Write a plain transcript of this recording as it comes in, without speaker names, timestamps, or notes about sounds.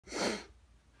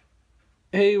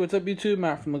Hey, what's up YouTube?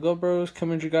 Matt from the Go Bros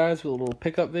coming to you guys with a little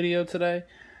pickup video today.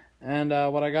 And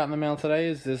what I got in the mail today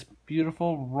is this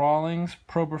beautiful Rawlings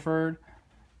Pro Preferred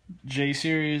J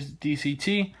Series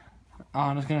DCT.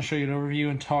 I'm just going to show you an overview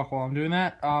and talk while I'm doing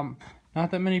that.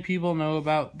 Not that many people know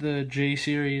about the J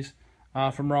Series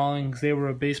from Rawlings. They were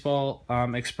a Baseball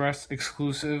Express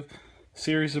exclusive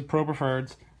series of Pro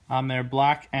Preferreds. They're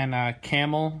black and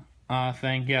camel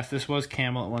thing. Yes, this was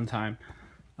camel at one time.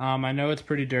 I know it's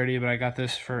pretty dirty, but I got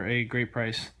this for a great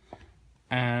price.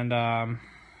 And I'm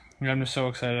just so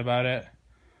excited about it.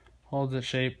 Holds its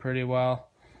shape pretty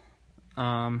well.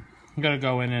 I'm going to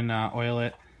go in and oil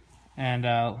it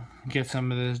and get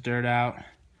some of this dirt out.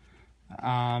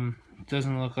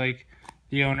 Doesn't look like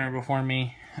the owner before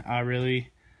me really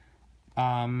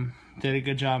did a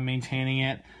good job maintaining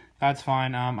it. That's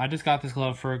fine. I just got this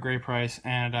glove for a great price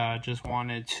and just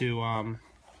wanted to...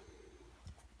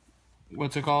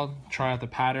 what's it called? Try out the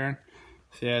pattern.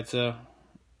 So yeah, it's a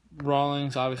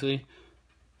Rawlings, obviously.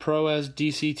 Pro as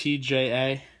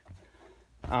DCTJA.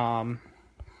 Show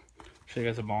you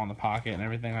guys a ball in the pocket and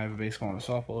everything. I have a baseball and a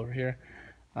softball over here.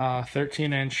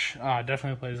 13-inch.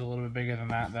 Definitely plays a little bit bigger than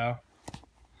that though.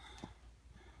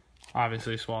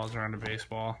 Obviously swallows around a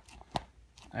baseball.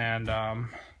 And the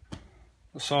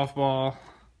softball.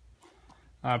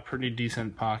 Pretty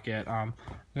decent pocket. I'm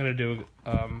gonna do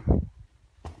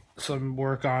some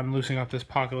work on loosening up this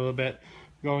pocket a little bit,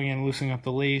 going in, loosening up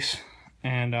the lace,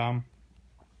 and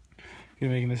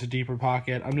making this a deeper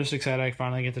pocket. I'm just excited I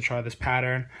finally get to try this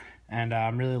pattern, and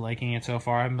I'm really liking it so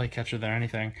far. I haven't played catch with it or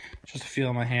anything. Just a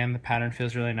feel in my hand, the pattern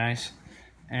feels really nice.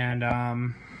 And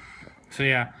so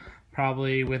yeah,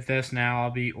 probably with this now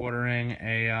I'll be ordering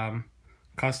a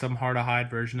custom hard to hide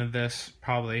version of this.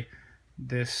 Probably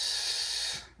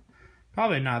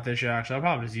not this year actually. I'll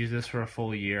probably just use this for a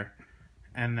full year.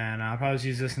 And then I'll probably just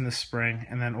use this in the spring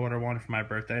and then order one for my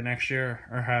birthday next year,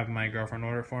 or have my girlfriend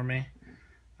order it for me.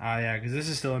 Yeah, because this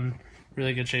is still in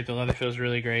really good shape. The leather feels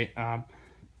really great.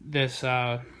 This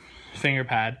finger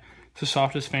pad, it's the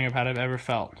softest finger pad I've ever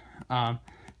felt.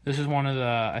 This is one of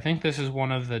the, I think this is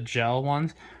one of the gel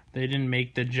ones. They didn't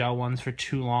make the gel ones for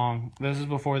too long. This is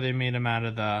before they made them out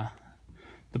of the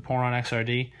Poron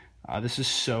XRD. This is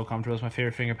so comfortable. It's my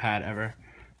favorite finger pad ever.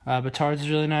 Batard's is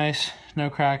really nice. No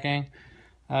cracking.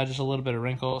 Just a little bit of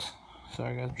wrinkles.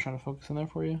 Sorry guys, I'm trying to focus in there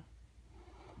for you.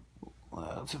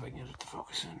 Let's see if I can get it to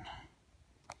focus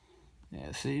in.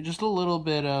 Yeah, see, just a little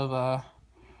bit of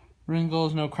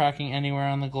wrinkles, no cracking anywhere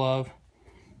on the glove.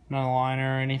 No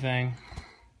liner or anything.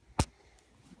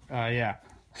 Yeah,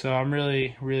 so I'm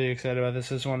really, really excited about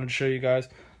this. I just wanted to show you guys,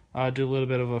 do a little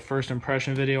bit of a first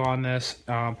impression video on this.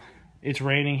 It's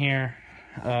raining here.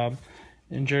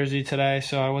 In Jersey today,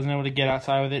 so I wasn't able to get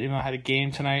outside with it even though I had a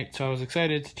game tonight, so I was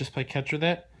excited to just play catch with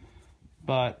it.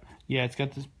 But yeah, it's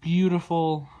got this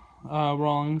beautiful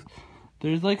Rawlings.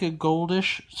 There's like a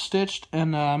goldish stitched,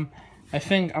 and I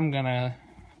think I'm gonna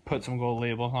put some gold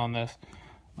labels on this.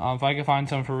 If I can find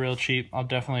some for real cheap, I'll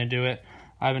definitely do it.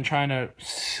 I've been trying to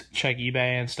check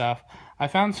eBay and stuff. I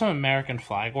found some American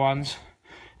flag ones,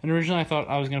 and originally I thought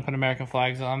I was gonna put American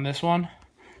flags on this one,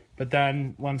 but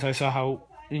then once I saw how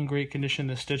in great condition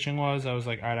the stitching was, I was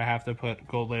like, all right, I have to put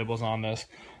gold labels on this.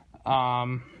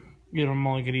 I'm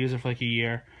only gonna use it for like a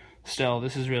year. Still,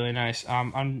 this is really nice.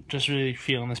 I'm just really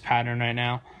feeling this pattern right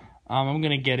now. I'm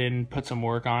gonna get in and put some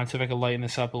work on it, see if I can lighten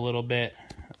this up a little bit.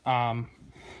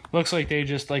 Looks like they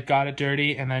just like got it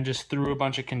dirty and then just threw a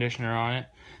bunch of conditioner on it,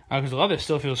 because the leather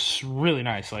still feels really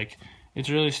nice. Like, it's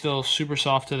really still super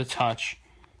soft to the touch,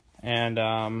 and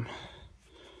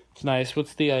it's nice.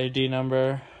 What's the ID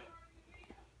number?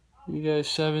 You guys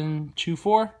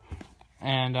 724,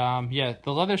 and yeah,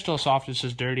 the leather's still soft, it's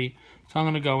just dirty, so I'm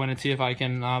gonna go in and see if I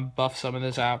can buff some of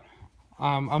this out.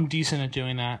 I'm decent at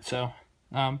doing that, so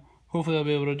hopefully I'll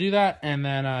be able to do that and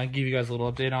then give you guys a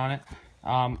little update on it.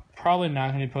 Probably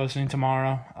not gonna be posting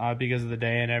tomorrow because of the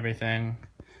day and everything.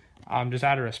 Just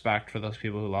out of respect for those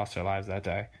people who lost their lives that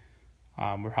day.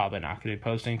 We're probably not gonna be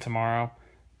posting tomorrow.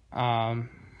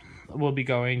 We'll be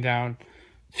going down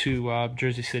to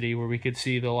Jersey City where we could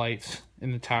see the lights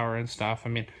in the tower and stuff. I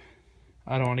mean,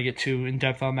 I don't want to get too in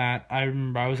depth on that. I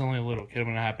remember I was only a little kid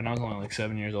when it happened. I was only like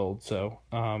 7 years old, so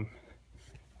I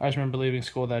just remember leaving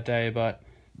school that day. But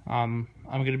I'm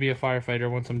gonna be a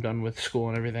firefighter once I'm done with school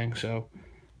and everything, so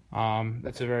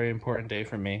that's a very important day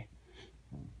for me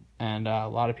and a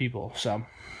lot of people. So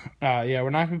yeah, we're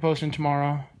not gonna be posting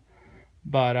tomorrow,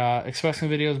 but expect some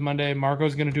videos Monday.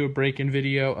 Marco's gonna do a break-in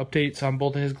video, updates on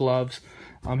both of his gloves.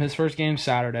 His first game's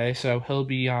Saturday, so he'll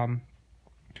be able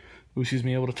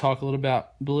to talk a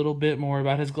little bit more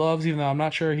about his gloves, even though I'm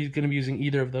not sure he's going to be using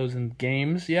either of those in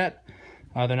games yet.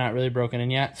 They're not really broken in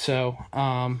yet. So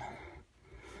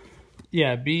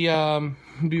yeah, be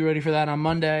ready for that on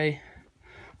Monday.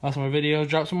 Some more videos,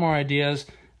 drop some more ideas.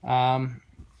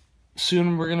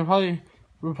 Soon we're gonna probably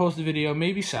post a video,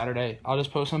 maybe Saturday. I'll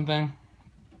just post something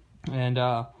and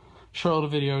short little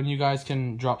video, and you guys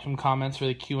can drop some comments for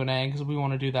the Q&A because we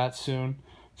want to do that soon.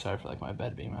 Sorry for like my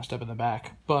bed being messed up in the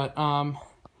back, but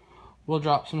we'll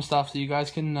drop some stuff so you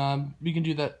guys can we can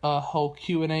do that whole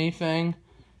Q&A thing,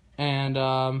 and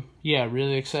yeah,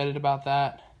 really excited about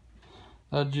that.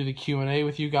 I'll do the Q&A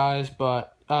with you guys,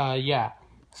 but yeah,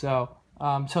 so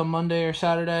till Monday or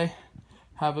Saturday,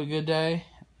 have a good day,